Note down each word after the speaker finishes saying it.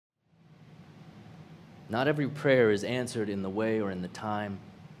Not every prayer is answered in the way or in the time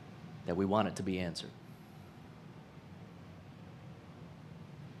that we want it to be answered.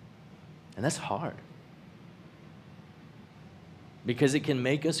 And that's hard. Because it can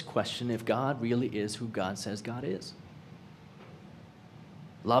make us question if God really is who God says God is.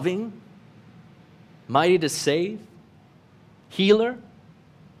 Loving, mighty to save, healer,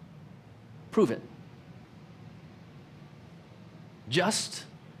 prove it. Just,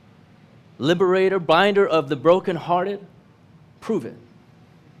 liberator, binder of the brokenhearted, prove it.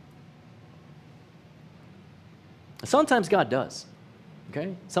 Sometimes God does.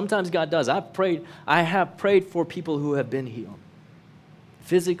 Okay? Sometimes God does. I have prayed for people who have been healed.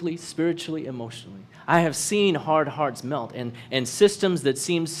 Physically, spiritually, emotionally. I have seen hard hearts melt and systems that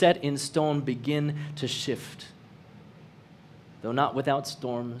seemed set in stone begin to shift. Though not without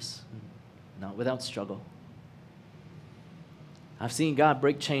storms, not without struggle. I've seen God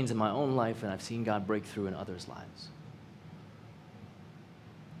break chains in my own life, and I've seen God break through in others' lives.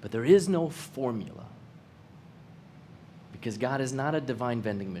 But there is no formula, because God is not a divine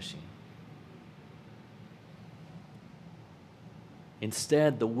vending machine.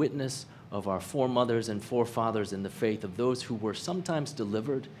 Instead, the witness of our foremothers and forefathers in the faith, of those who were sometimes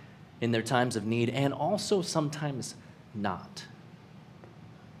delivered in their times of need and also sometimes not,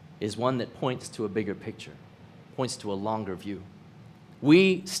 is one that points to a bigger picture, points to a longer view.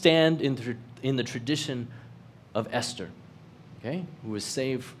 We stand in the tradition of Esther, okay, who was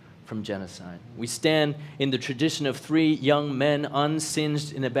saved from genocide. We stand in the tradition of 3 young men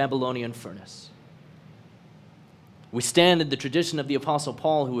unsinged in a Babylonian furnace. We stand in the tradition of the Apostle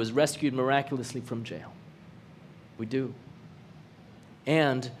Paul, who was rescued miraculously from jail. We do.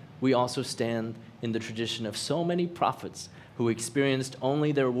 And we also stand in the tradition of so many prophets who experienced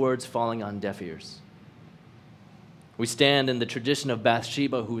only their words falling on deaf ears. We stand in the tradition of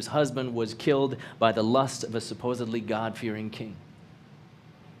Bathsheba, whose husband was killed by the lust of a supposedly God-fearing king.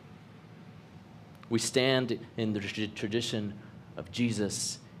 We stand in the tradition of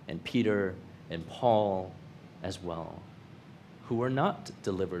Jesus and Peter and Paul as well, who were not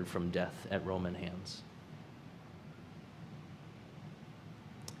delivered from death at Roman hands.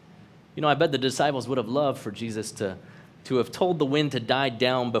 You know, I bet the disciples would have loved for Jesus to have told the wind to die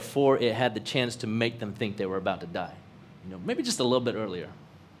down before it had the chance to make them think they were about to die. You know, maybe just a little bit earlier.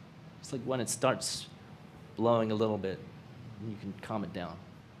 It's like when it starts blowing a little bit, you can calm it down.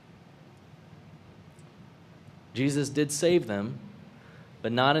 Jesus did save them,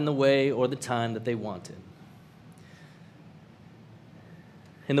 but not in the way or the time that they wanted.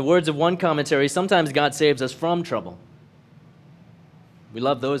 In the words of one commentary, sometimes God saves us from trouble. We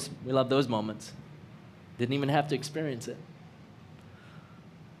love those moments. Didn't even have to experience it.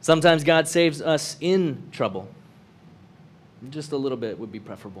 Sometimes God saves us in trouble. Just a little bit would be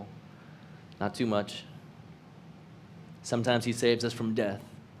preferable. Not too much. Sometimes he saves us from death,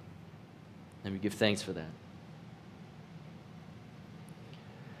 and we give thanks for that.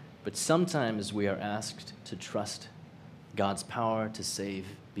 But sometimes we are asked to trust God's power to save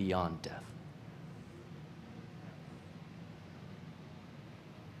beyond death.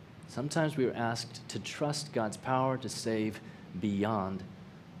 Sometimes we are asked to trust God's power to save beyond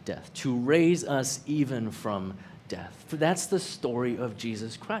death, to raise us even from death. For that's the story of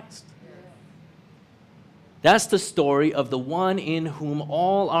Jesus Christ. That's the story of the one in whom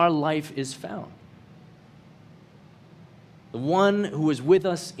all our life is found. The one who is with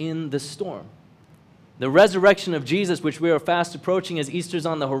us in the storm. The resurrection of Jesus, which we are fast approaching as Easter's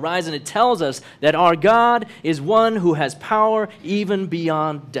on the horizon, it tells us that our God is one who has power even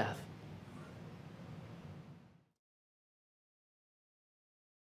beyond death.